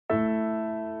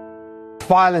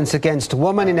Violence against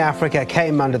women in Africa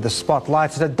came under the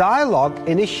spotlight at a dialogue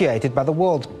initiated by the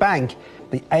World Bank.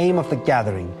 The aim of the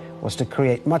gathering was to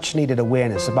create much-needed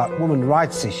awareness about women's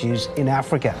rights issues in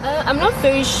Africa. I'm not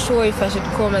very sure if I should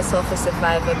call myself a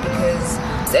survivor because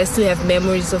I still have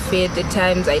memories of it. At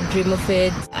times I dream of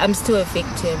it. I'm still a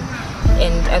victim.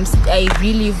 And I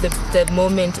relive the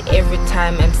moment every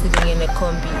time I'm sitting in a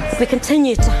combi. We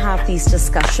continue to have these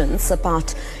discussions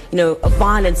about,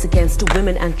 violence against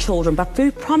women and children, but very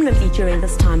prominently during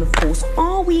this time, of course,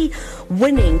 are we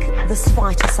winning this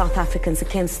fight as South Africans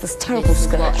against this terrible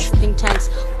scourge? Think tanks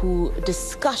who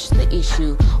discuss the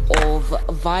issue of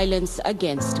violence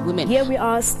against women. Here we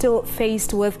are still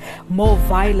faced with more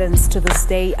violence to this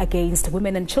day against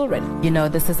women and children.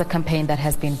 This is a campaign that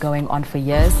has been going on for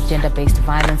years. Gender-based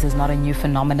violence is not a new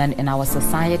phenomenon in our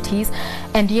societies,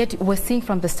 and yet we're seeing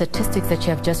from the statistics that you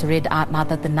have just read out now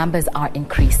that the numbers are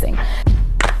increasing.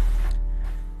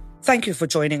 Thank you for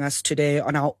joining us today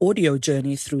on our audio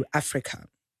journey through Africa.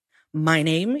 My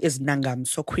name is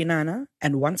Nangamso Kwinana,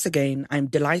 and once again, I'm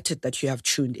delighted that you have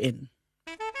tuned in.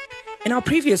 In our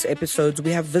previous episodes,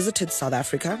 we have visited South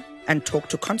Africa and talked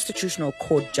to Constitutional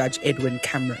Court Judge Edwin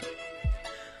Cameron.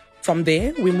 From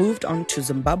there, we moved on to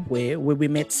Zimbabwe, where we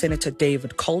met Senator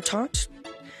David Coltart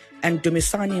and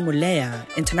Dumisani Muleya,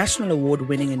 international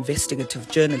award-winning investigative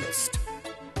journalist.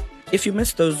 If you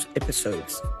missed those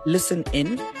episodes, listen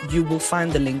in. You will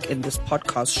find the link in this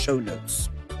podcast show notes.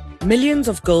 Millions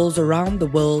of girls around the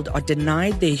world are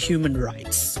denied their human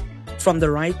rights, from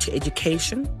the right to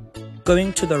education,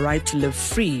 going to the right to live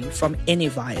free from any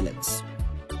violence.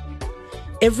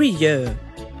 Every year,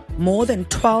 more than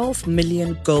 12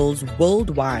 million girls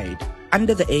worldwide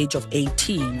under the age of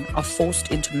 18 are forced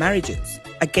into marriages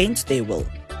against their will.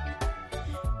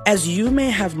 As you may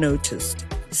have noticed,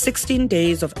 16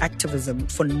 days of activism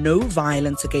for no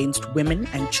violence against women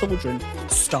and children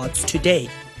starts today.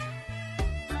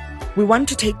 We want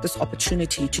to take this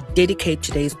opportunity to dedicate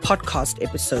today's podcast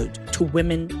episode to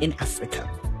women in Africa.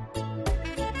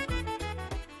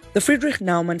 The Friedrich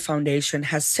Naumann Foundation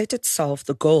has set itself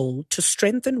the goal to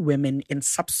strengthen women in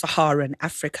sub-Saharan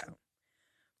Africa.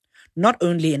 Not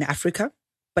only in Africa,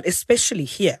 but especially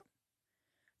here.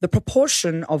 The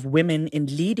proportion of women in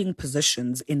leading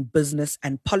positions in business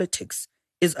and politics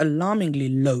is alarmingly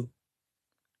low.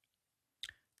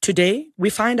 Today,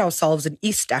 we find ourselves in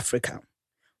East Africa,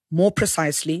 more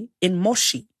precisely in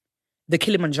Moshi, the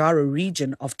Kilimanjaro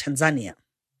region of Tanzania.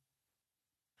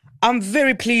 I'm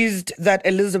very pleased that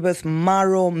Elizabeth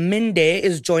Maro Minde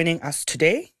is joining us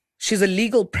today. She's a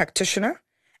legal practitioner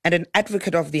and an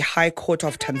advocate of the High Court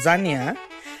of Tanzania,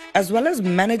 as well as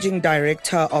Managing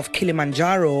Director of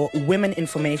Kilimanjaro Women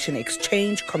Information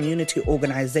Exchange Community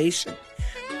Organization,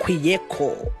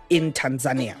 Kwiyeko, in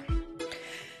Tanzania.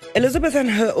 Elizabeth and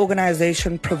her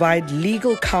organization provide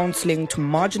legal counseling to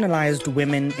marginalized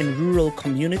women in rural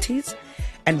communities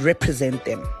and represent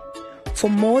them. For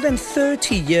more than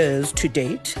 30 years to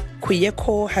date,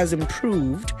 Kwiyeko has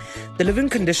improved the living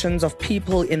conditions of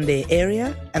people in their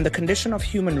area and the condition of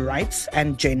human rights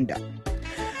and gender.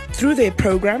 Through their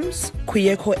programs,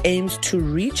 Kwiyeko aims to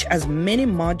reach as many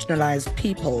marginalized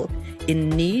people in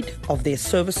need of their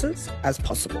services as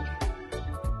possible.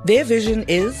 Their vision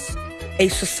is a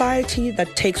society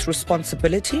that takes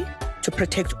responsibility to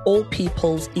protect all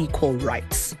people's equal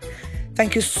rights.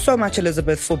 Thank you so much,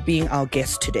 Elizabeth, for being our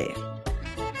guest today.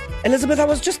 Elizabeth, I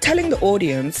was just telling the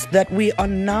audience that we are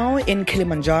now in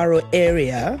Kilimanjaro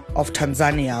area of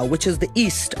Tanzania, which is the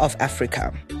east of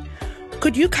Africa.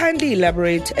 Could you kindly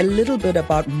elaborate a little bit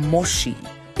about Moshi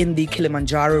in the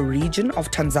Kilimanjaro region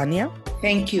of Tanzania?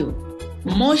 Thank you.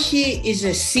 Moshi is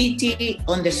a city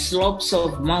on the slopes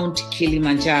of Mount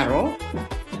Kilimanjaro,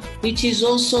 which is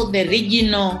also the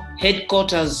regional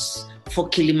headquarters for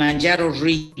Kilimanjaro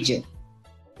region.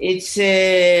 It's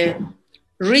a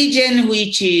region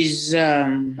which is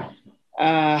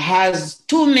has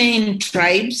two main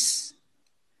tribes,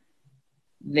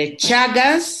 the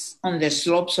Chagas on the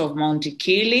slopes of Mount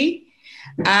Kili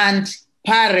and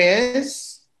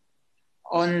Pares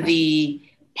on the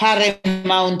Pare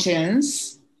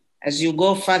Mountains as you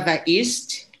go further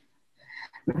east.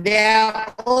 There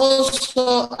are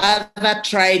also other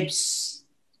tribes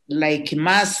like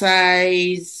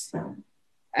Maasais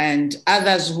and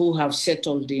others who have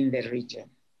settled in the region.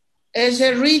 As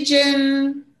a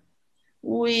region,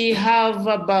 we have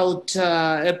about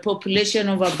a population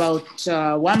of about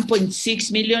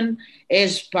 1.6 million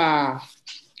as per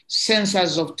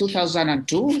census of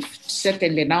 2002.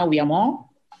 Certainly now we are more.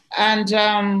 And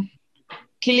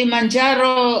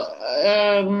Kilimanjaro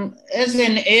as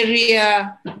an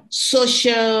area,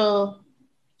 social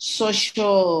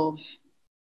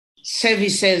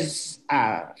services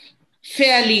are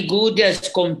fairly good as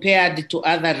compared to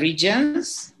other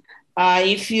regions.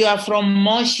 If you are from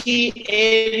Moshi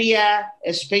area,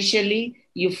 especially,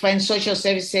 you find social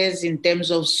services in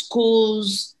terms of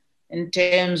schools, in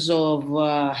terms of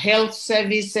health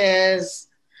services,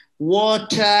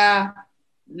 water,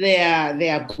 they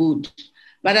are good.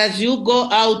 But as you go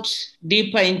out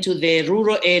deeper into the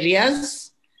rural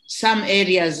areas, some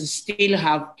areas still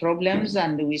have problems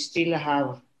and we still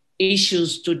have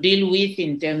issues to deal with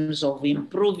in terms of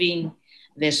improving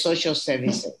the social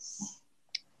services.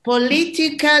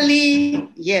 Politically,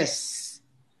 yes,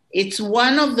 it's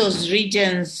one of those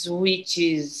regions which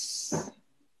is,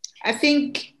 I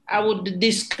think I would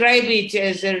describe it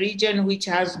as a region which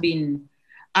has been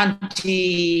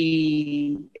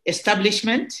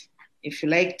anti-establishment, if you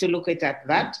like to look at it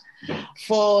that.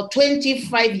 For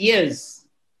 25 years,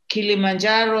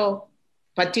 Kilimanjaro,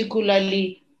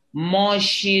 particularly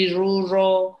Moshi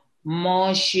Rural,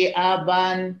 Moshi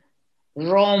Urban,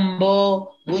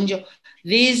 Rombo, Bunjo,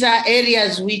 these are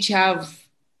areas which have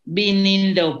been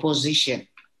in the opposition.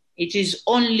 It is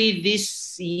only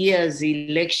this year's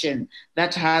election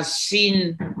that has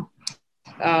seen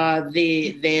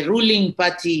the ruling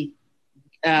party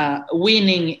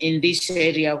winning in this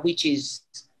area, which is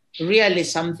really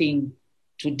something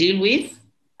to deal with.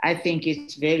 I think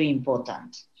it's very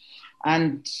important.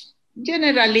 And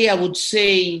generally, I would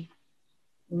say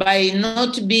by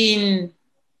not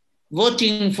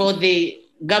voting for the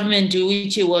government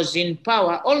which was in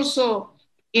power also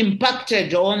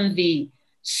impacted on the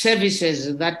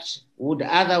services that would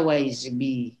otherwise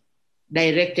be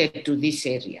directed to this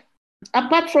area.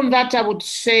 Apart from that, I would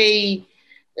say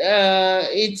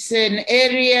it's an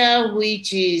area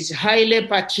which is highly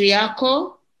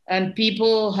patriarchal and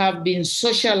people have been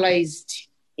socialized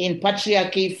in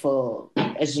patriarchy for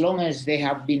as long as they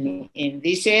have been in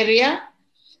this area.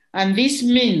 And this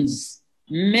means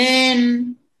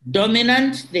men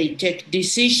dominant, they take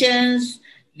decisions,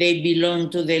 they belong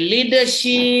to the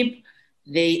leadership,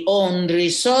 they own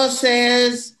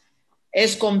resources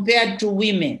as compared to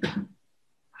women.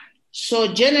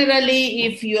 So generally,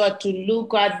 if you are to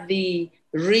look at the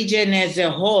region as a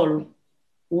whole,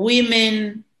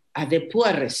 women are the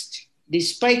poorest,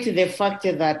 despite the fact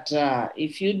that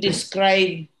if you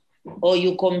describe or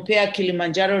you compare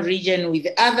Kilimanjaro region with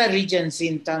other regions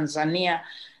in Tanzania,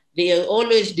 they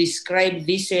always describe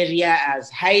this area as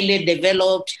highly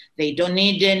developed. They don't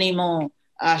need any more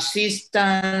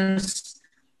assistance.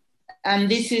 And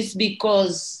this is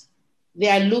because they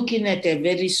are looking at a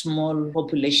very small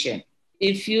population.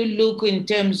 If you look in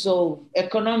terms of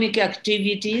economic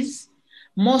activities,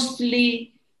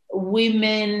 mostly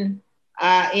women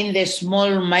are in the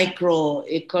small micro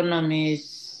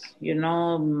economies,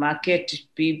 market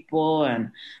people,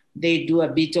 and they do a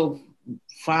bit of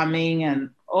farming and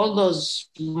all those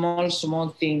small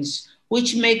things,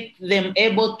 which make them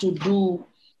able to do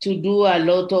a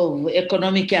lot of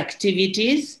economic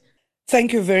activities.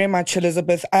 Thank you very much,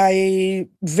 Elizabeth. I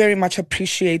very much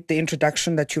appreciate the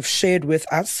introduction that you've shared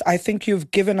with us. I think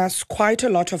you've given us quite a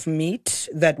lot of meat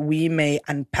that we may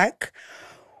unpack.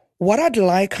 What I'd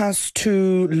like us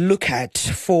to look at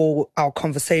for our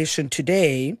conversation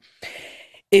today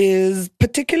is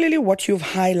particularly what you've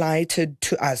highlighted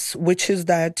to us, which is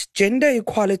that gender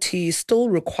equality still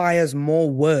requires more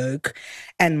work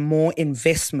and more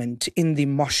investment in the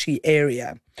Moshi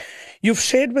area. You've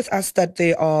shared with us that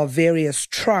there are various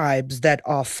tribes that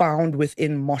are found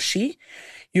within Moshi.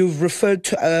 You've referred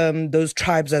to those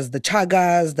tribes as the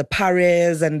Chagas, the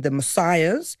Pares, and the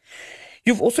Messiahs.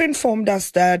 You've also informed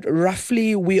us that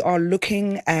roughly we are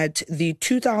looking at the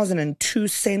 2002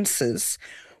 census,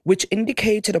 which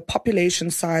indicated a population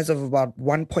size of about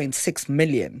 1.6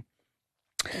 million.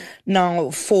 Now,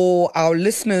 for our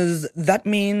listeners, that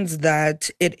means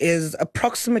that it is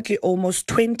approximately almost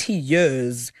 20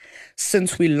 years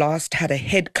since we last had a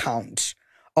head count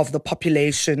of the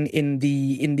population in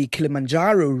the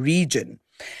Kilimanjaro region.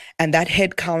 And that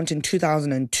head count in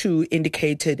 2002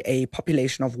 indicated a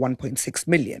population of 1.6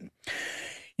 million.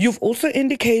 You've also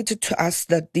indicated to us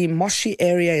that the Moshi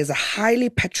area is a highly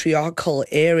patriarchal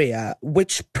area,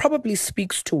 which probably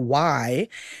speaks to why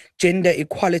gender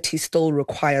equality still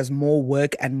requires more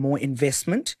work and more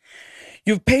investment.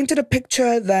 You've painted a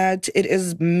picture that it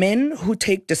is men who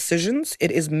take decisions,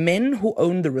 it is men who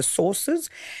own the resources,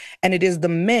 and it is the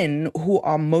men who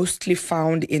are mostly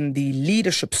found in the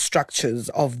leadership structures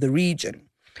of the region.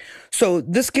 So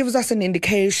this gives us an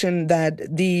indication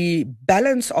that the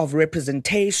balance of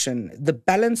representation, the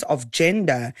balance of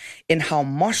gender in how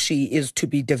Moshi is to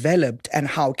be developed and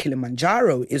how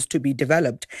Kilimanjaro is to be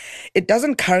developed, it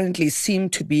doesn't currently seem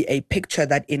to be a picture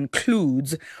that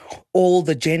includes all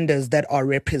the genders that are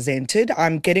represented.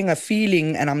 I'm getting a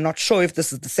feeling, and I'm not sure if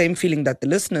this is the same feeling that the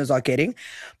listeners are getting,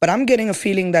 but I'm getting a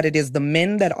feeling that it is the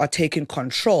men that are taking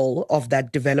control of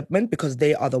that development because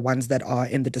they are the ones that are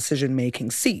in the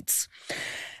decision-making seats.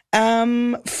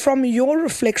 From your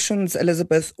reflections,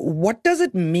 Elizabeth, what does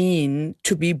it mean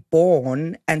to be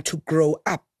born and to grow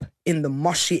up in the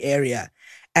Moshi area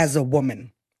as a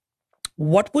woman?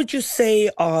 What would you say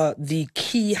are the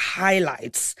key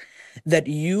highlights that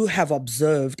you have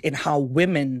observed in how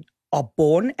women are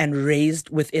born and raised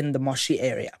within the Moshi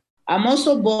area? I'm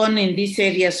also born in this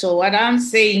area, so what I'm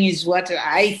saying is what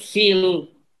I feel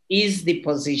is the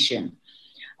position.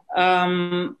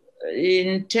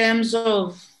 In terms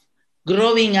of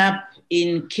growing up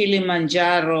in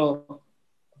Kilimanjaro,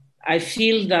 I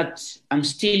feel that I'm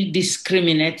still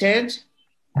discriminated.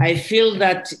 I feel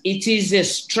that it is a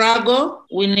struggle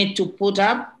we need to put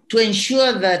up to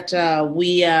ensure that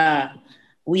we are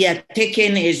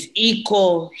taken as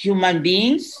equal human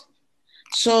beings.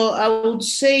 So I would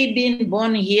say being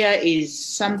born here is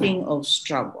something of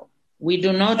struggle. We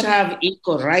do not have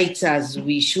equal rights as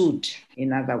we should,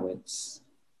 in other words.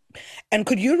 And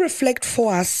could you reflect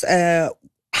for us,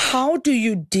 how do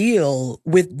you deal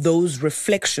with those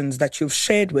reflections that you've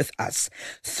shared with us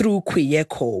through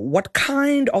Kwieko? What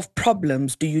kind of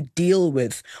problems do you deal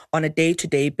with on a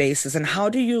day-to-day basis? And how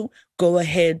do you go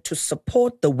ahead to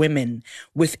support the women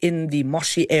within the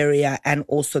Moshi area and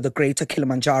also the greater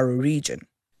Kilimanjaro region?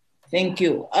 Thank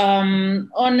you.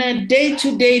 On a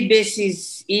day-to-day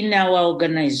basis in our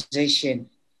organization,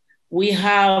 we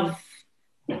have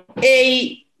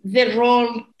the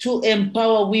role to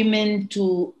empower women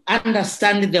to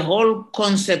understand the whole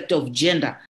concept of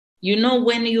gender. You know,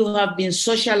 when you have been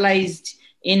socialized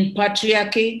in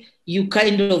patriarchy, you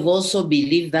kind of also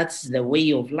believe that's the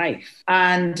way of life.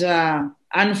 And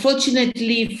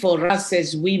unfortunately for us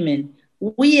as women,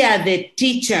 we are the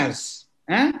teachers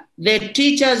and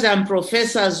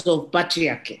professors of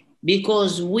patriarchy,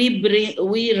 because we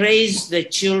raise the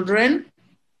children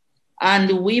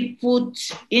and we put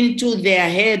into their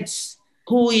heads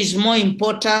who is more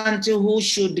important, who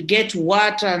should get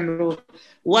what, and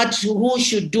who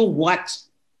should do what.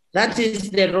 That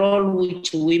is the role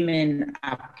which women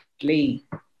are playing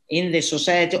in the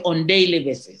society on daily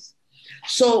basis.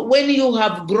 So when you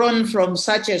have grown from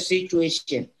such a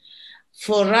situation,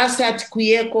 for us at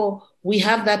Kwieko, we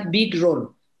have that big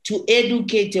role to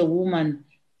educate a woman,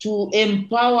 to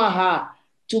empower her,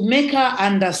 to make her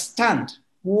understand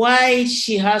why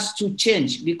she has to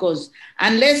change, because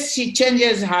unless she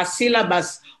changes her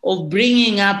syllabus of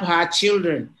bringing up her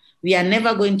children, we are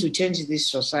never going to change this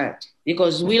society,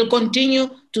 because we'll continue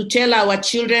to tell our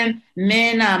children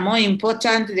men are more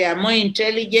important, they are more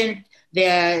intelligent,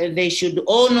 they should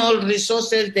own all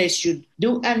resources, they should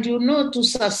do. And you know, to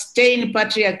sustain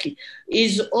patriarchy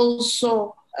is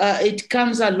also, it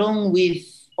comes along with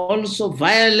also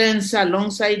violence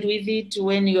alongside with it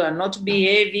when you are not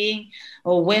behaving,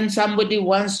 or when somebody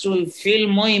wants to feel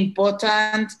more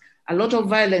important. A lot of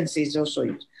violence is also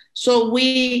used. So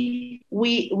we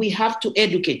have to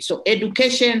educate. So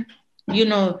education, you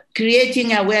know,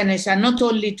 creating awareness, and not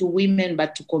only to women,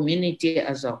 but to community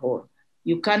as a whole.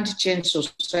 You can't change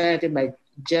society by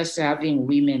just having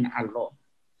women alone.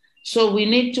 So we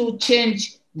need to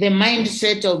change the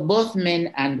mindset of both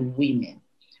men and women.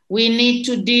 We need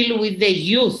to deal with the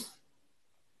youth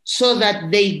so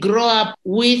that they grow up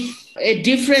with a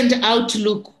different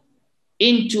outlook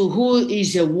into who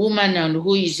is a woman and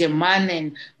who is a man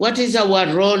and what is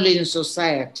our role in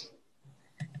society.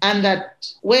 And that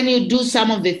when you do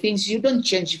some of the things, you don't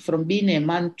change from being a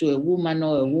man to a woman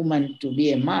or a woman to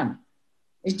be a man.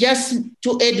 It's just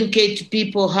to educate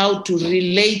people how to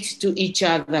relate to each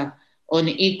other on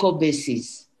an equal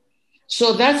basis.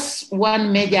 So that's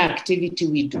one major activity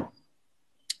we do.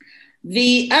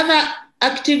 The other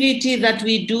activity that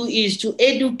we do is to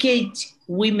educate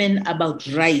women about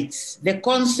rights, the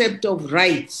concept of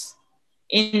rights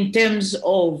in terms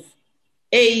of,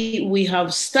 we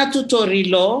have statutory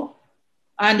law,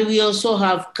 and we also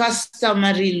have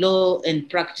customary law and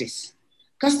practice.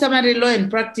 Customary law and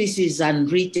practice is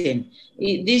unwritten.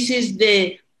 This is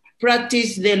the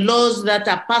practice, the laws that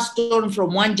are passed on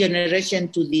from one generation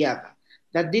to the other.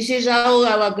 That this is how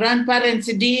our grandparents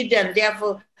did, and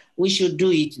therefore we should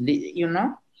do it, you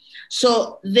know?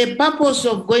 So the purpose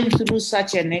of going through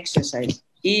such an exercise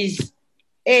is,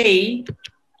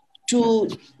 to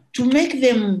to make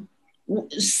them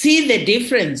see the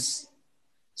difference,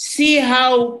 see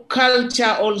how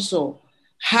culture also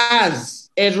has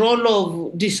a role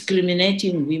of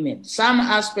discriminating women. Some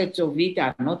aspects of it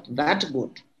are not that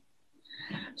good.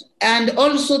 And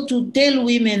also to tell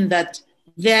women that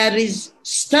there is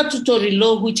statutory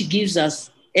law which gives us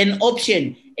an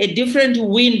option, a different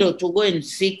window to go and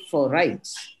seek for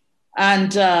rights.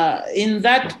 And in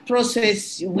that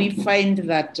process, we find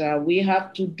that we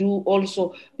have to do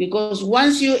also, because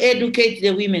once you educate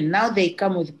the women, now they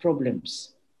come with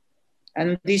problems.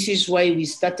 And this is why we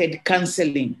started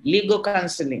counseling, legal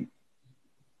counseling.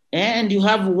 And you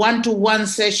have one-to-one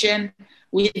session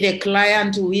with the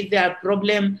client with their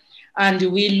problem, and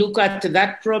we look at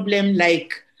that problem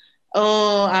like,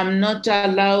 oh, I'm not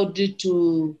allowed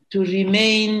to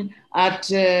remain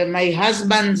at my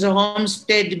husband's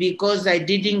homestead because I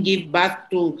didn't give birth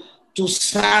to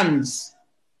sons,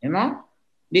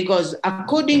 because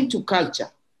according to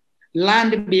culture,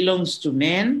 land belongs to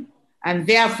men, and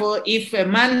therefore if a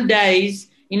man dies,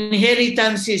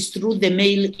 inheritance is through the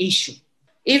male issue.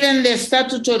 Even the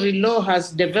statutory law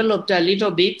has developed a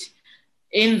little bit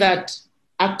in that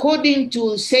according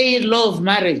to, say, law of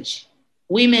marriage,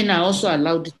 women are also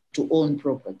allowed to own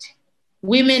property.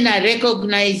 Women are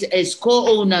recognized as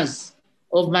co-owners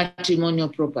of matrimonial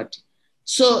property.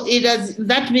 So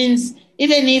that means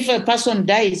even if a person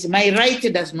dies, my right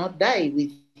does not die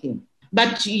with him.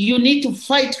 But you need to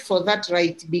fight for that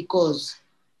right, because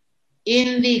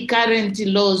in the current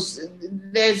laws,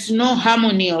 there's no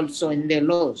harmony also in the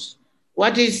laws.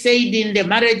 What is said in the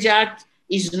Marriage Act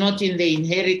is not in the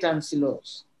inheritance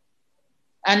laws.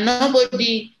 And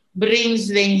nobody brings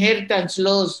the inheritance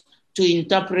laws to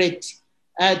interpret,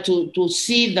 to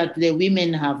see that the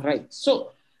women have rights.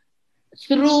 So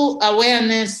through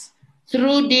awareness,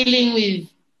 through dealing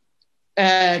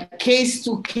with case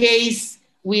to case,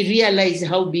 we realize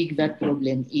how big that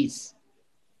problem is.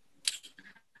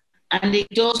 And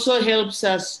it also helps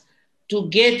us to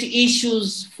get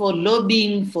issues for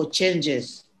lobbying for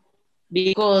changes,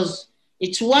 because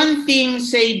it's one thing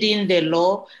said in the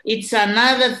law, it's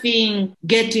another thing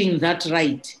getting that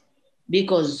right,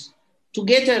 because to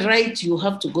get a right, you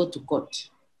have to go to court.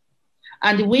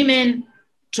 And women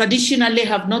traditionally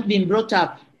have not been brought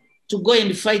up to go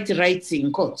and fight rights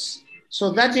in courts.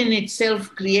 So that in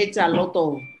itself creates a lot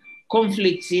of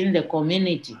conflicts in the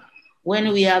community.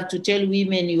 When we have to tell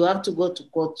women, you have to go to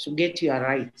court to get your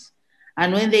rights.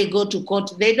 And when they go to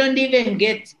court, they don't even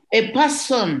get a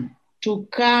person to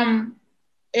come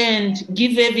and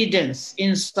give evidence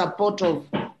in support of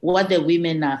what the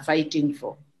women are fighting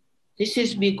for. This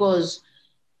is because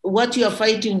what you are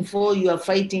fighting for, you are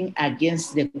fighting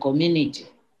against the community.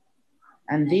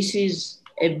 And this is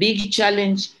a big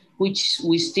challenge which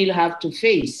we still have to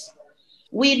face.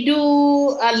 We do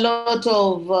a lot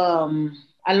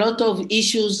of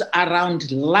issues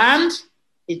around land.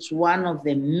 It's one of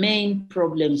the main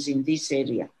problems in this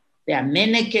area. There are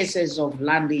many cases of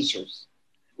land issues.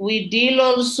 We deal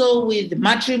also with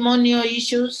matrimonial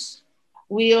issues.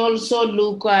 We also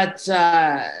look at,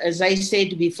 as I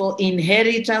said before,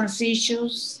 inheritance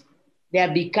issues. They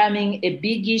are becoming a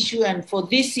big issue. And for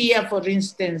this year, for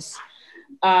instance,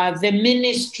 the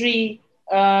ministry,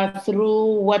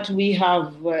 through what we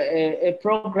have, a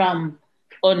program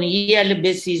on a yearly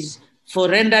basis for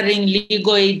rendering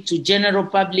legal aid to general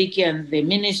public, and the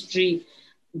ministry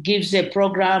gives a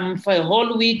program for a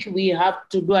whole week. We have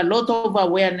to do a lot of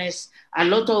awareness, a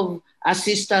lot of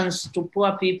assistance to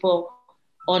poor people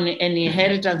on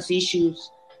inheritance issues.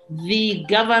 The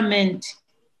government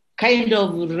kind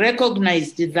of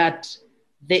recognized that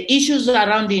the issues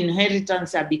around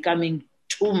inheritance are becoming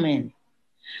too many.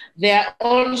 They are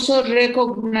also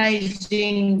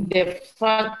recognizing the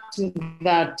fact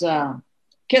that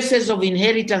cases of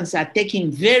inheritance are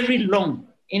taking very long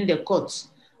in the courts.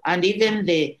 And even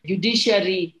the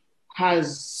judiciary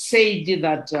has said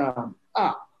that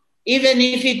even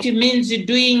if it means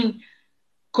doing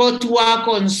court work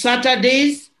on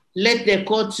Saturdays, let the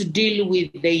courts deal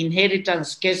with the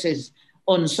inheritance cases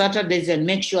on Saturdays and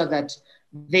make sure that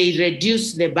they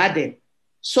reduce the burden.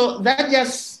 So that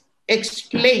just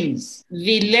explains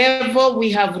the level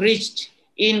we have reached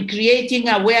in creating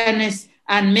awareness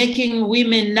and making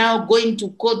women now going to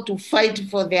court to fight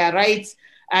for their rights,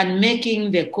 and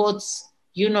making the courts,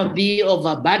 be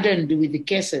overburdened with the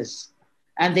cases.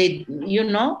 And they,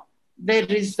 there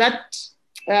is that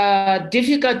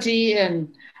difficulty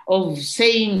of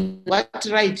saying what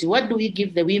rights, what do we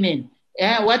give the women?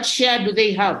 What share do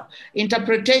they have?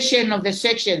 Interpretation of the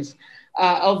sections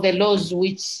of the laws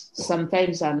which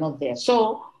sometimes are not there.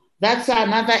 So That's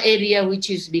another area which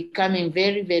is becoming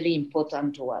very, very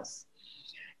important to us.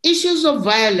 Issues of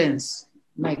violence,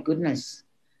 my goodness,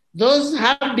 those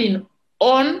have been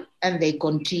on and they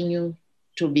continue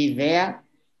to be there.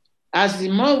 As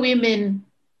more women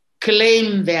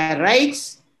claim their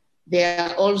rights, they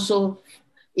are also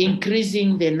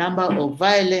increasing the number of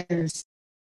violence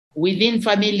within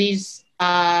families,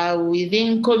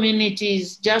 within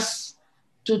communities, just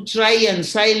to try and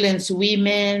silence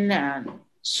women and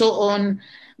so on.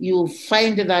 You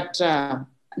find that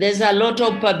there's a lot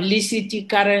of publicity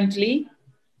currently,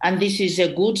 and this is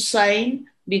a good sign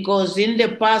because in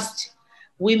the past,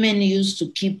 women used to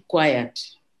keep quiet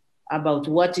about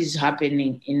what is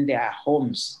happening in their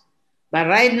homes. But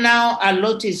right now, a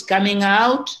lot is coming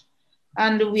out,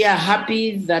 and we are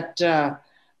happy that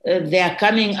they are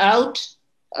coming out.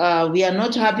 We are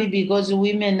not happy because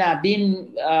women are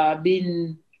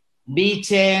being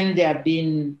beaten. There have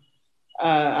been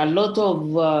a lot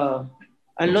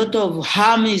of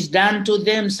harm is done to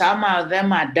them. Some of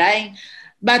them are dying.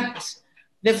 But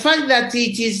the fact that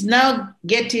it is now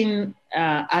getting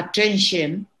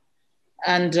attention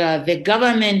and the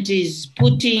government is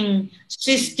putting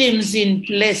systems in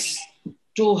place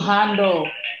to handle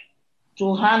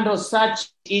such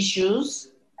issues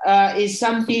is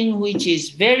something which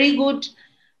is very good,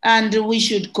 and we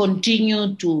should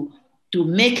continue to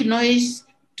make noise,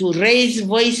 to raise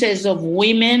voices of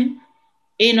women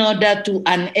in order to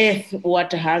unearth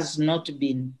what has not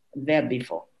been there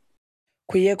before.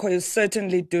 Kuyeko is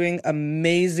certainly doing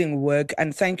amazing work,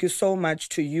 and thank you so much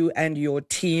to you and your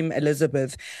team,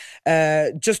 Elizabeth.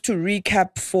 Just to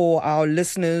recap for our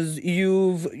listeners,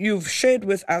 you've shared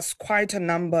with us quite a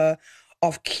number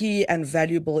of key and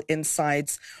valuable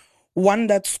insights. One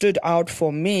that stood out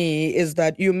for me is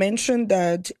that you mentioned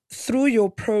that through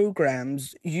your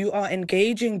programs, you are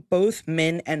engaging both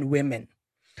men and women,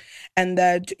 and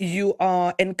that you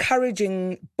are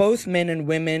encouraging both men and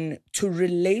women to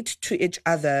relate to each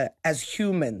other as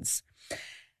humans.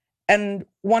 And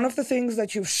one of the things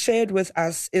that you've shared with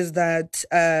us is that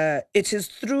it is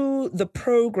through the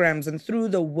programs and through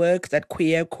the work that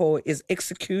Kuyeko is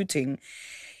executing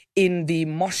in the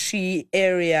Moshi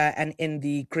area and in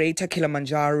the Greater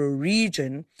Kilimanjaro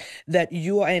region that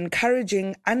you are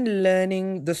encouraging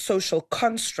unlearning the social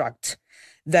construct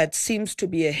that seems to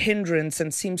be a hindrance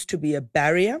and seems to be a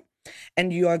barrier,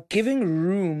 and you are giving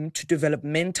room to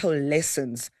developmental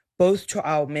lessons both to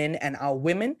our men and our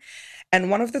women.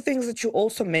 And one of the things that you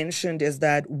also mentioned is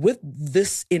that with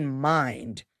this in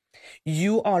mind,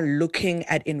 you are looking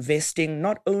at investing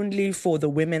not only for the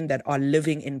women that are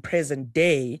living in present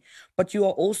day, but you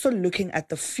are also looking at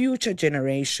the future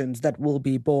generations that will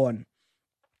be born,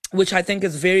 which I think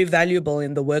is very valuable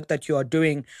in the work that you are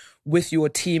doing with your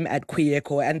team at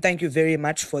Kuyeko. And thank you very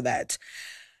much for that.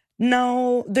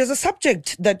 Now, there's a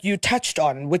subject that you touched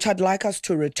on, which I'd like us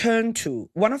to return to.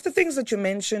 One of the things that you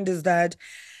mentioned is that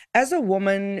as a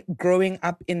woman growing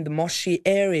up in the Moshi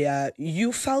area,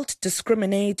 you felt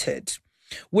discriminated,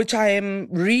 which I am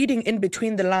reading in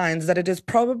between the lines that it is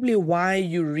probably why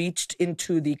you reached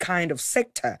into the kind of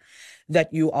sector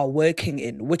that you are working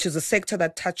in, which is a sector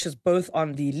that touches both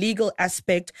on the legal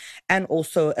aspect and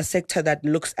also a sector that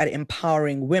looks at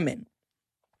empowering women.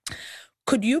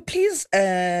 Could you please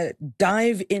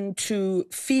dive into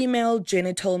female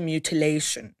genital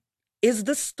mutilation? Is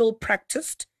this still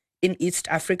practiced in East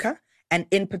Africa? And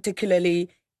in particularly,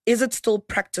 is it still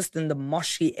practiced in the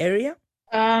Moshi area?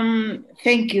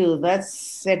 Thank you.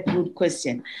 That's a good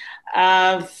question.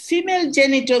 Female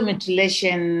genital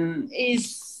mutilation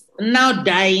is now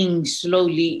dying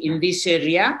slowly in this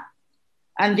area.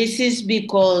 And this is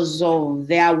because of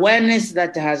the awareness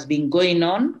that has been going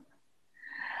on.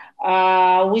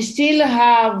 We still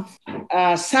have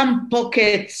some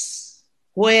pockets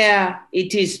where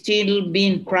it is still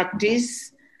being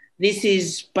practiced. This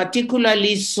is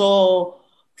particularly so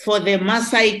for the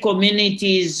Maasai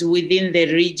communities within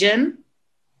the region.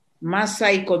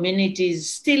 Maasai communities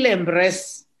still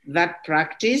embrace that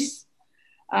practice,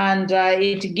 and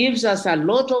it gives us a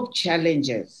lot of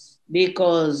challenges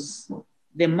because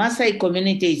the Maasai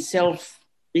community itself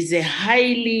is a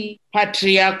highly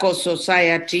patriarchal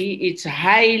society. It's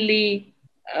highly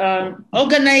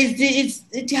organized.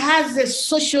 It has a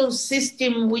social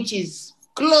system which is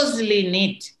closely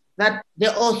knit, that the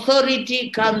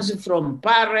authority comes from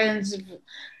parents.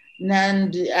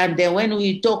 And then when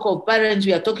we talk of parents,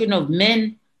 we are talking of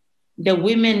men. The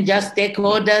women just take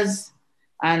orders.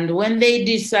 And when they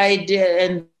decide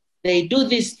and they do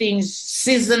these things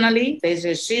seasonally, there's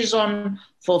a season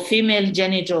for female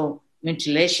genital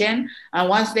mutilation. And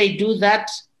once they do that,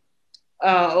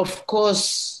 of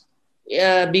course,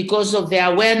 because of the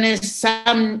awareness,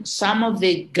 some of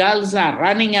the girls are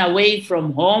running away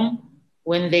from home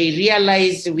when they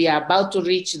realize we are about to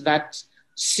reach that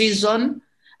season.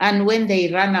 And when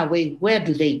they run away, where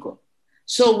do they go?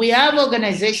 So we have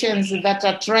organizations that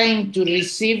are trying to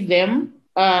receive them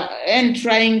and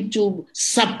trying to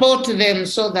support them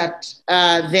so that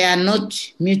they are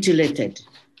not mutilated.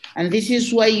 And this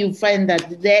is why you find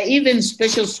that there are even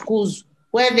special schools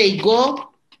where they go,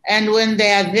 and when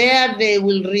they are there, they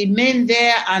will remain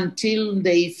there until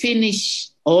they finish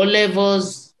O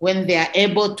levels, when they are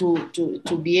able to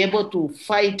be able to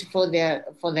fight for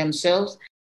themselves.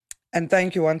 And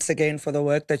thank you once again for the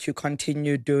work that you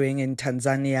continue doing in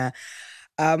Tanzania.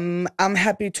 I'm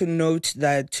happy to note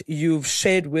that you've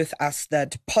shared with us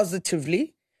that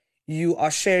positively, you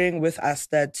are sharing with us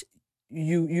that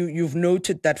you've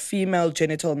noted that female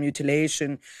genital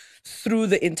mutilation through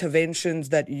the interventions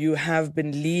that you have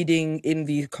been leading in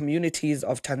the communities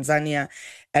of Tanzania,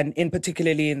 and in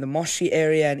particularly in the Moshi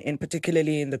area and in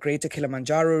particularly in the greater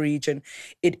Kilimanjaro region,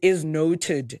 it is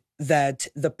noted that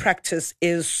the practice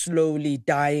is slowly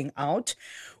dying out,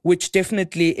 which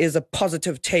definitely is a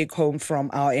positive take home from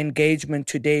our engagement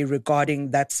today regarding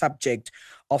that subject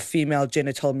of female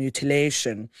genital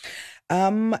mutilation.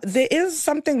 There is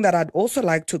something that I'd also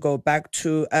like to go back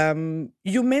to.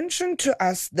 You mentioned to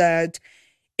us that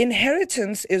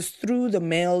inheritance is through the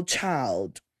male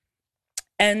child.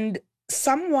 And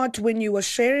somewhat when you were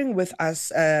sharing with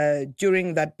us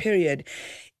during that period,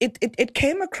 it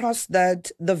came across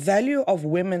that the value of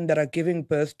women that are giving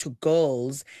birth to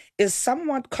girls is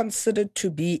somewhat considered to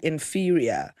be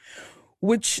inferior,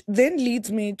 which then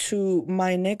leads me to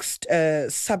my next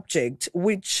subject,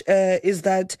 which is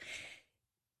that,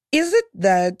 is it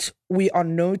that we are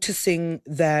noticing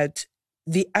that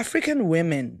the African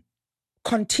women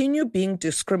continue being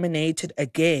discriminated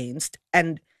against,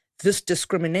 and this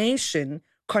discrimination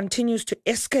continues to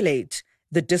escalate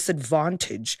the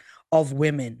disadvantage of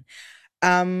women?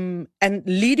 And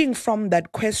leading from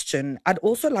that question, I'd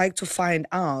also like to find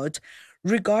out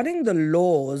regarding the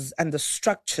laws and the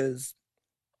structures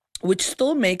which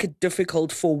still make it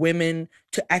difficult for women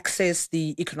to access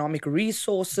the economic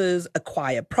resources,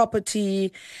 acquire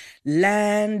property,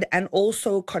 land, and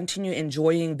also continue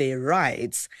enjoying their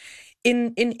rights.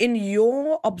 In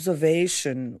your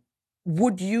observation,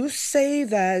 would you say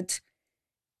that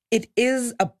it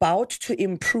is about to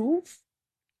improve?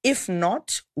 If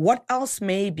not, what else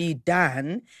may be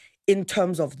done in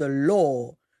terms of the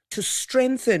law to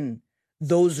strengthen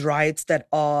those rights that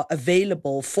are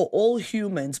available for all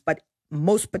humans, but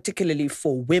most particularly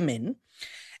for women?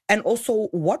 And also,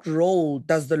 what role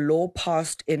does the law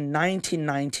passed in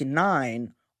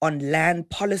 1999 on land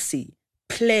policy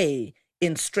play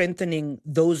in strengthening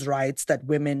those rights that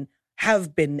women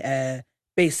have been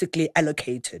basically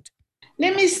allocated?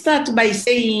 Let me start by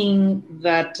saying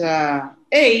that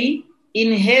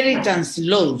inheritance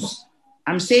laws.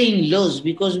 I'm saying laws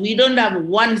because we don't have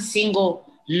one single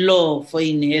law for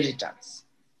inheritance.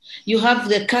 You have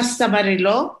the customary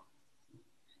law,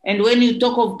 and when you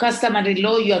talk of customary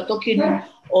law, you are talking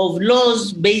of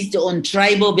laws based on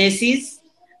tribal basis.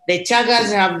 The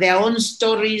Chagas have their own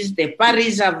stories, the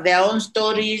Paris have their own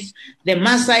stories, the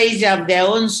Maasais have their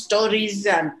own stories,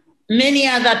 and many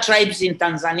other tribes in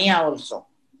Tanzania also.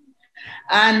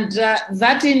 And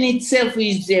that in itself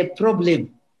is a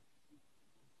problem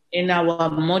in our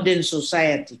modern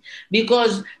society,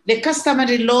 because the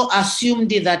customary law assumed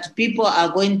that people are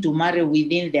going to marry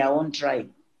within their own tribe.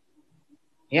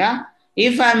 Yeah?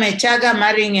 If I'm a Chaga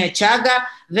marrying a Chaga,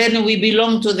 then we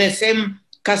belong to the same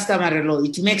customary law.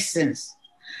 It makes sense.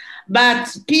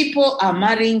 But people are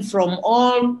marrying from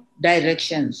all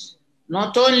directions,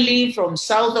 not only from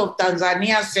south of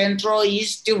Tanzania, central,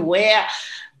 east, where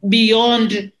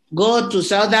beyond, go to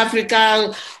South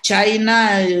Africa,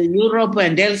 China, Europe,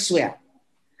 and elsewhere.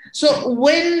 So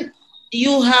when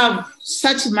you have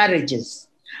such marriages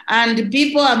and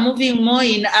people are moving more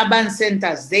in urban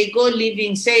centers, they go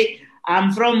living, say,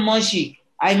 I'm from Moshi,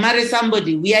 I marry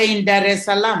somebody, we are in Dar es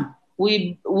Salaam.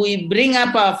 We bring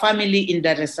up our family in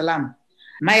Dar es Salaam.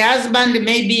 My husband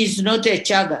maybe is not a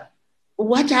Chaga.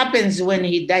 What happens when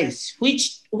he dies?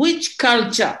 Which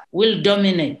culture will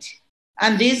dominate?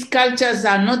 And these cultures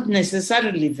are not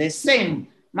necessarily the same,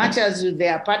 much as they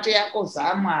are patriarchal,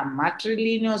 some are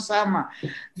matrilineal, some are.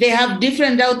 They have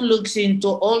different outlooks into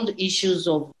all the issues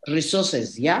of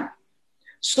resources, yeah?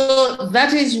 So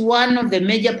that is one of the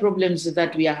major problems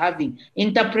that we are having,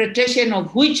 interpretation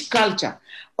of which culture.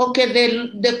 Okay,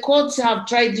 the courts have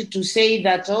tried to say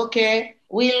that, okay,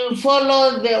 we'll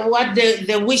follow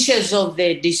the wishes of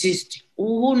the deceased.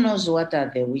 Who knows what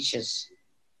are the wishes?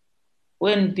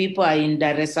 when people are in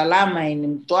Dar es Salaam,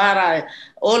 in Mtwara,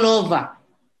 all over.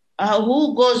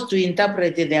 Who goes to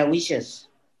interpret their wishes?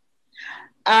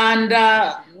 And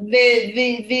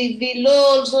the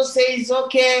law also says,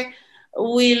 okay,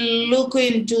 we'll look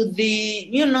into the,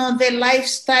 the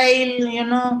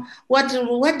lifestyle, what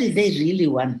do they really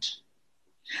want?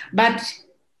 But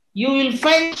you will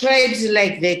find tribes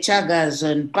like the Chagas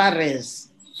and Pares.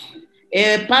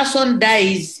 A person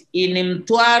dies in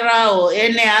Mtwara or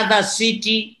any other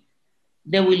city,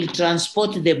 they will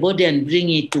transport the body and bring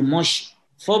it to Moshi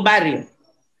for burial.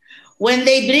 When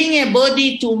they bring a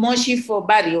body to Moshi for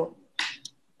burial,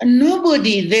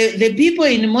 nobody, the people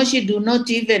in Moshi do not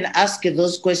even ask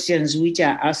those questions which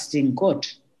are asked in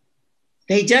court.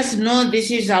 They just know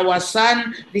this is our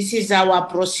son, this is our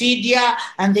procedure,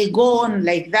 and they go on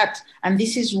like that. And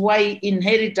this is why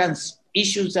inheritance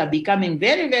issues are becoming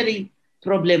very, very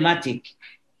problematic.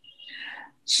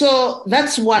 So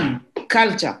that's one,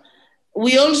 culture.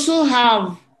 We also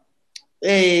have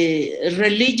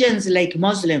religions like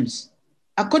Muslims.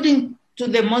 According to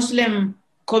the Muslim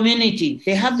community,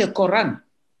 they have the Quran.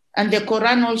 And the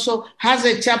Quran also has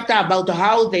a chapter about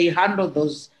how they handle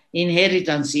those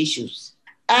inheritance issues.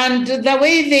 And the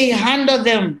way they handle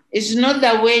them is not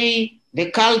the way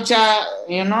the culture,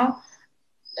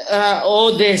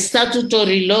 or the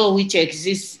statutory law which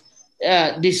exists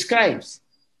describes.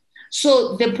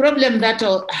 So the problem that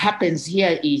happens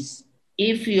here is,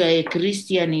 if you are a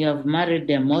Christian, you have married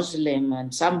a Muslim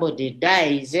and somebody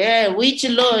dies, which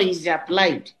law is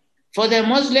applied? For the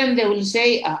Muslim, they will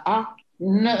say,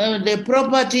 no, the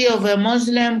property of a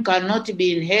Muslim cannot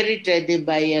be inherited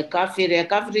by a kafir. A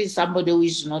kafir is somebody who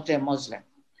is not a Muslim.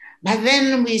 But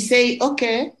then we say,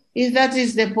 okay, if that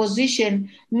is the position,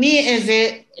 me as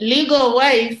a legal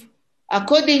wife,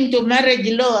 according to marriage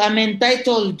law, I'm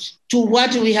entitled to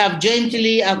what we have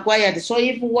jointly acquired. So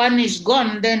if one is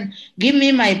gone, then give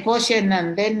me my portion,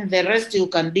 and then the rest you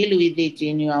can deal with it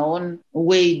in your own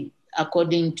way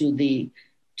according to the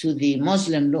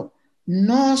Muslim law.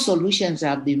 No solutions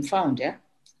have been found. Yeah?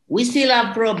 We still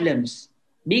have problems,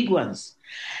 big ones.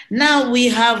 Now we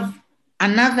have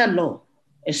another law,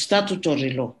 a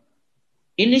statutory law.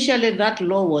 Initially, that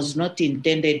law was not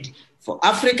intended for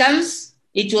Africans.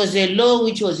 It was a law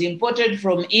which was imported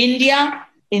from India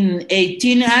in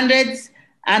 1800s,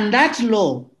 and that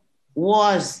law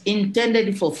was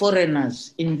intended for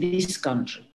foreigners in this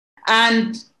country.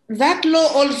 And that law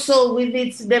also, with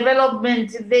its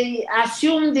development, they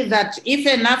assumed that if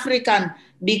an African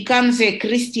becomes a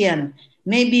Christian,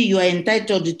 maybe you are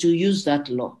entitled to use that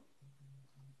law.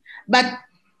 But,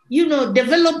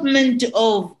 development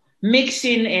of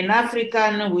mixing an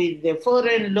African with the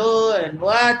foreign law and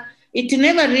what, it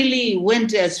never really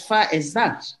went as far as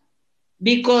that,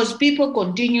 because people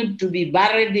continued to be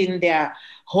buried in their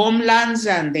homelands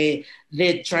and the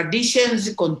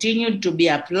traditions continued to be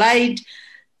applied.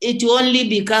 It only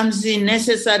becomes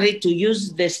necessary to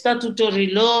use the statutory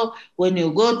law when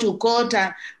you go to court.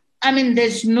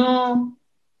 There's no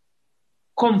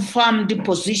confirmed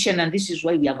position, and this is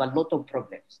why we have a lot of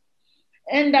problems.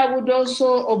 And I would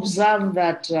also observe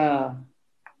that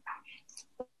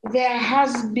there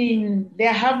have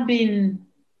been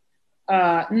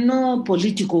no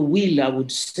political will, I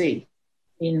would say,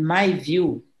 in my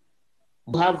view,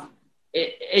 to have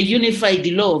a unified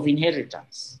law of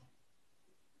inheritance,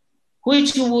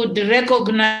 which would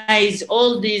recognize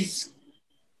all these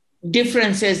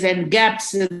differences and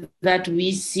gaps that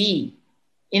we see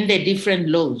in the different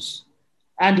laws.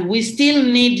 And we still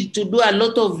need to do a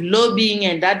lot of lobbying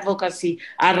and advocacy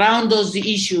around those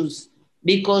issues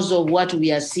because of what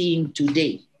we are seeing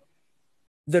today.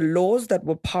 The laws that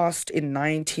were passed in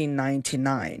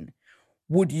 1999,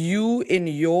 would you, in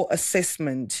your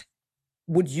assessment,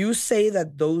 would you say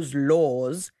that those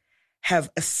laws have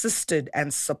assisted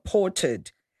and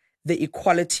supported the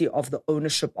equality of the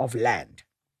ownership of land?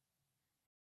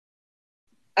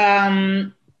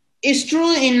 It's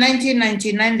true, in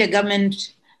 1999, the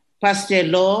government passed a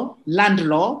law, land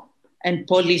law and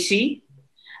policy,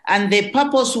 and the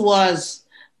purpose was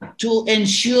to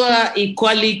ensure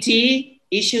equality.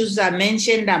 Issues are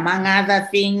mentioned, among other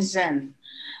things, and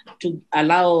to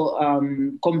allow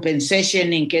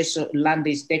compensation in case land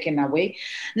is taken away.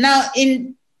 Now,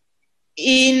 in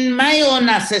my own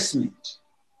assessment,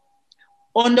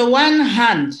 on the one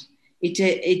hand,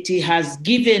 it has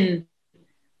given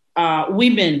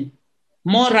women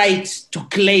more rights to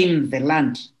claim the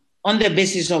land on the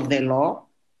basis of the law.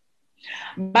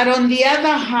 But on the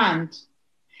other hand,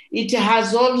 it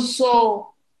has also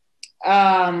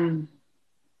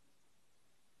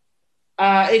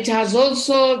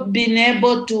been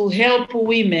able to help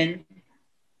women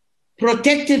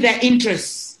protect their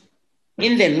interests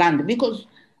in the land. Because,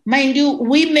 mind you,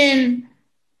 women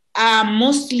are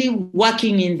mostly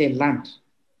working in the land.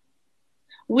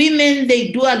 Women,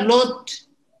 they do a lot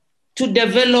to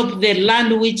develop the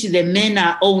land which the men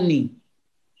are owning.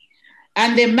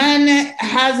 And the man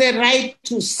has a right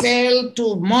to sell,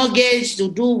 to mortgage, to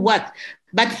do what?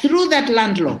 But through that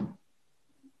land law,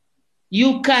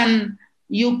 you can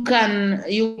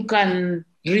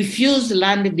refuse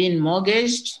land being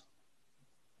mortgaged,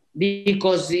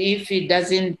 because if it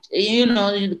doesn't,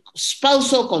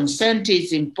 spousal consent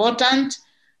is important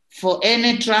for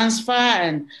any transfer.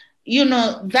 And,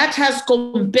 that has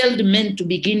compelled men to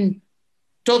begin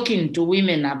talking to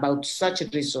women about such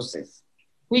resources,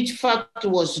 which fact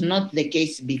was not the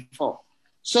case before.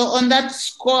 So on that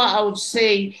score, I would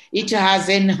say it has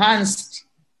enhanced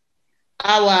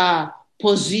our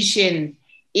position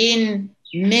in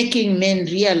making men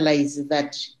realize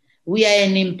that we are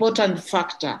an important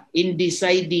factor in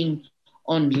deciding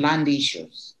on land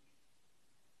issues.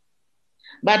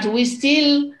 But we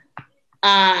still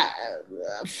are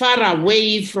far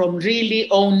away from really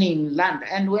owning land.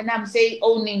 And when I'm saying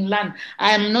owning land,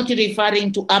 I am not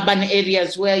referring to urban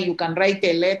areas where you can write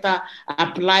a letter,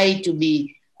 apply to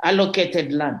be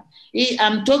allocated land.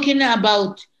 I'm talking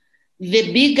about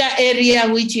the bigger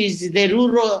area, which is the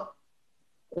rural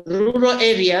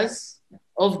areas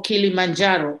of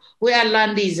Kilimanjaro, where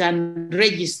land is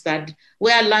unregistered,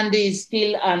 where land is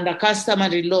still under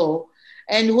customary law,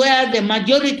 and where the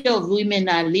majority of women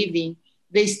are living.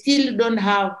 They still don't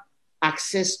have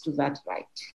access to that right.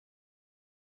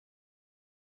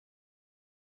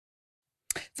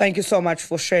 Thank you so much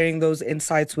for sharing those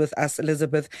insights with us,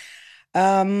 Elizabeth.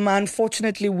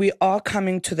 Unfortunately, we are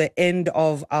coming to the end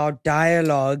of our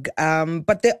dialogue,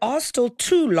 but there are still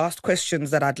two last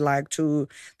questions that I'd like to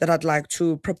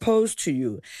propose to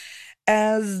you.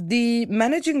 As the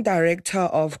managing director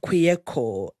of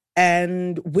Kwieko,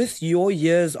 and with your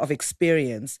years of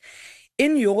experience,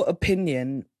 in your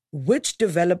opinion, which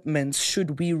developments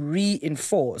should we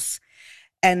reinforce?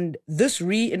 And this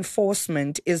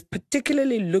reinforcement is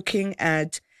particularly looking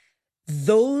at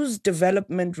those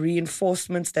development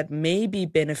reinforcements that may be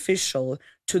beneficial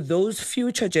to those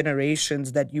future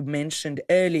generations that you mentioned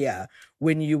earlier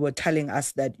when you were telling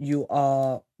us that you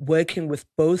are working with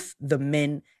both the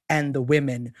men and the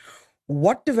women.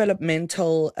 What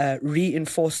developmental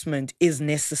reinforcement is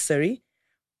necessary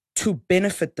to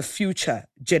benefit the future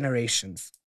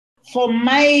generations? From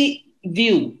my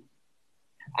view,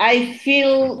 I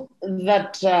feel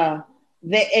that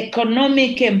the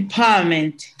economic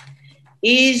empowerment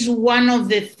is one of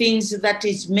the things that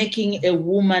is making a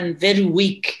woman very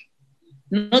weak,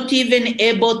 not even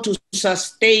able to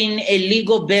sustain a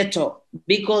legal battle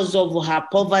because of her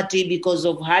poverty, because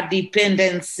of her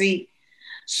dependency.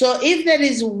 So if there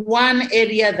is one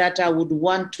area that I would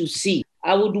want to see,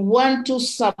 I would want to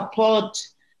support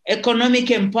economic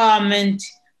empowerment,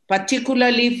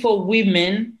 particularly for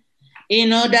women,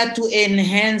 in order to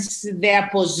enhance their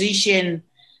position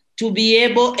to be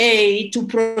able, to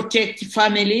protect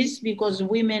families, because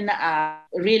women are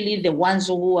really the ones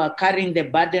who are carrying the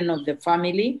burden of the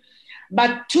family.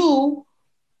 But two,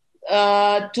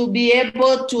 to be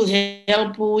able to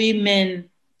help women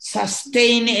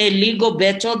sustain a legal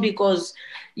battle, because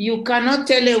you cannot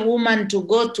tell a woman to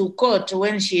go to court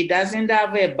when she doesn't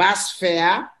have a bus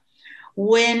fare,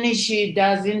 when she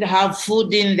doesn't have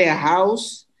food in the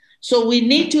house. So we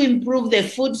need to improve the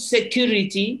food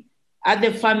security at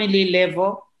the family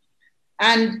level.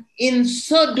 And in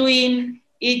so doing,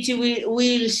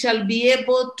 we shall be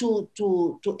able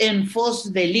to enforce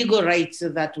the legal rights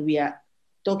that we are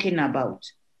talking about.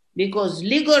 Because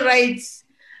legal rights,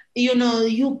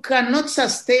 you cannot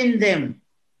sustain them.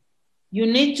 You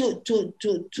need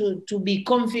to be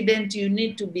confident, you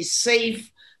need to be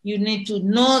safe, you need to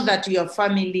know that your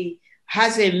family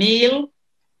has a meal,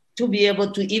 to be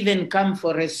able to even come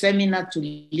for a seminar to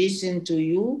listen to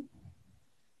you.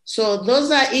 So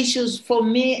those are issues, for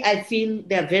me, I feel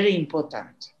they're very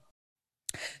important.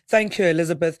 Thank you,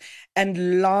 Elizabeth.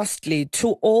 And lastly,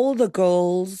 to all the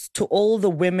girls, to all the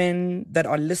women that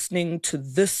are listening to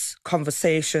this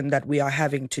conversation that we are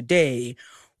having today,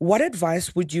 what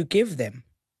advice would you give them?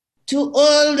 To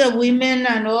all the women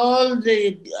and all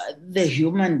the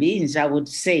human beings, I would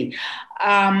say,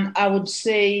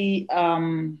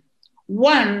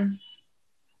 one,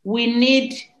 we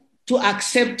need to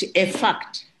accept a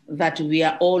fact that we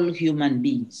are all human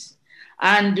beings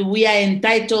and we are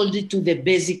entitled to the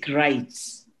basic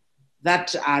rights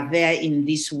that are there in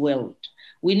this world.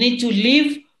 We need to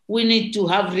live, we need to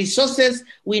have resources,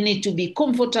 we need to be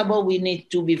comfortable, we need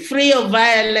to be free of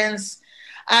violence,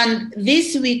 And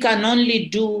this we can only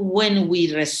do when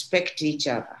we respect each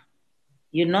other.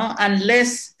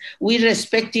 Unless we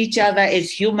respect each other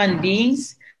as human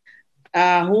beings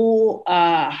who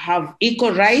have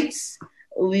equal rights,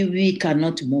 we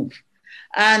cannot move.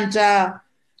 And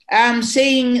I'm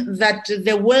saying that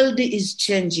the world is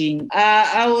changing.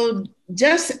 I would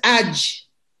just urge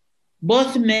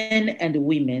both men and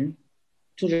women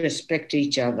to respect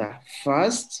each other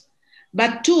first,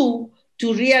 but two,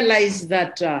 to realize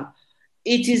that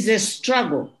it is a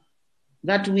struggle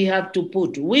that we have to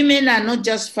put. Women are not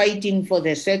just fighting for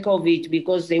the sake of it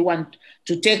because they want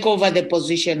to take over the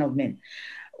position of men.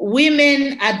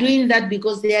 Women are doing that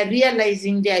because they are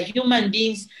realizing they are human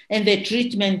beings and the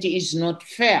treatment is not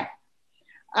fair.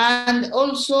 And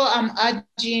also I'm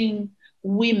urging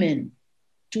women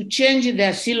to change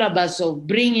their syllabus of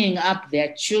bringing up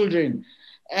their children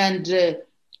and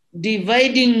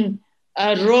dividing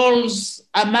roles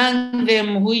among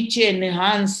them which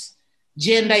enhance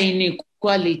gender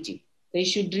inequality. They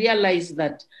should realize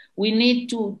that we need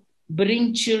to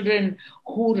bring children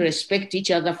who respect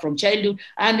each other from childhood.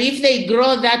 And if they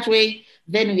grow that way,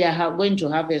 then we are going to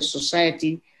have a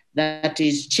society that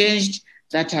is changed,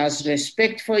 that has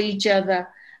respect for each other,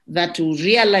 that will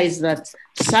realize that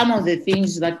some of the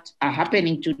things that are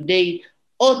happening today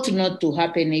ought not to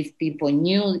happen if people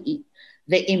knew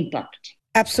the impact.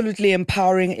 Absolutely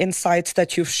empowering insights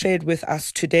that you've shared with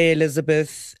us today,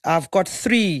 Elizabeth. I've got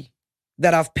 3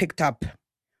 that I've picked up.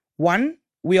 1,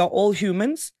 we are all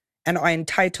humans and are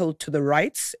entitled to the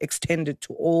rights extended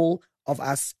to all of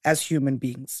us as human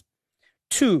beings.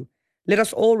 2, let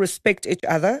us all respect each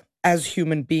other as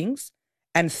human beings.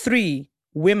 And 3,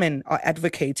 women are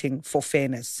advocating for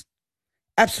fairness.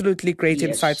 Absolutely great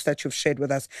insights that you've shared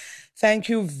with us. Thank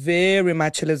you very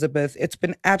much, Elizabeth. It's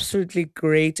been absolutely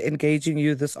great engaging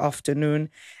you this afternoon.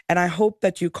 And I hope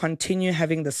that you continue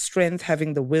having the strength,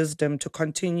 having the wisdom to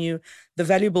continue the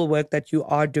valuable work that you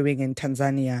are doing in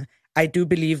Tanzania. I do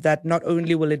believe that not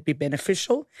only will it be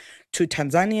beneficial to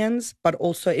Tanzanians, but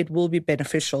also it will be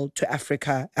beneficial to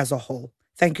Africa as a whole.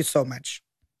 Thank you so much.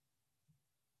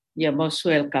 You're most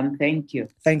welcome. Thank you.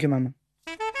 Thank you, Mama.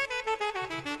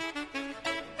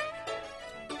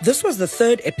 This was the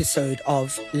 3rd episode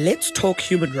of Let's Talk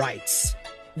Human Rights,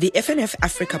 the FNF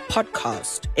Africa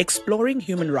podcast exploring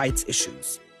human rights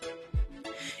issues.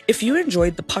 If you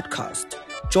enjoyed the podcast,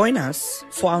 join us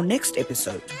for our next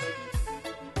episode.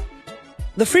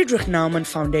 The Friedrich Naumann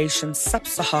Foundation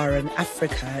Sub-Saharan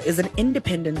Africa is an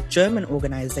independent German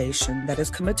organization that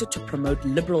is committed to promote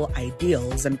liberal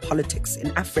ideals and politics in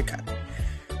Africa,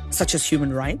 such as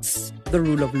human rights, the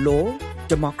rule of law,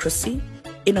 democracy,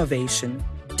 innovation,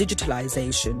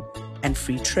 digitalization, and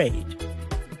free trade.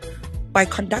 By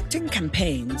conducting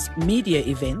campaigns, media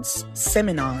events,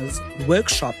 seminars,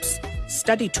 workshops,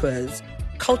 study tours,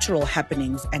 cultural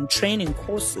happenings, and training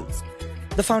courses,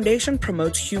 the Foundation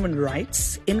promotes human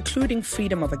rights, including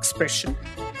freedom of expression,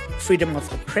 freedom of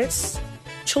the press,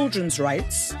 children's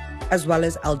rights, as well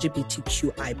as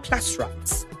LGBTQI+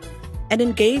 rights, and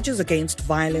engages against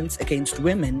violence against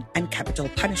women and capital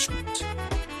punishment.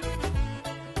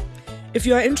 If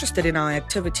you are interested in our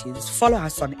activities, follow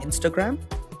us on Instagram,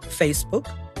 Facebook,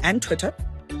 and Twitter.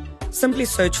 Simply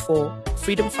search for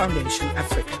Freedom Foundation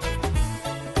Africa.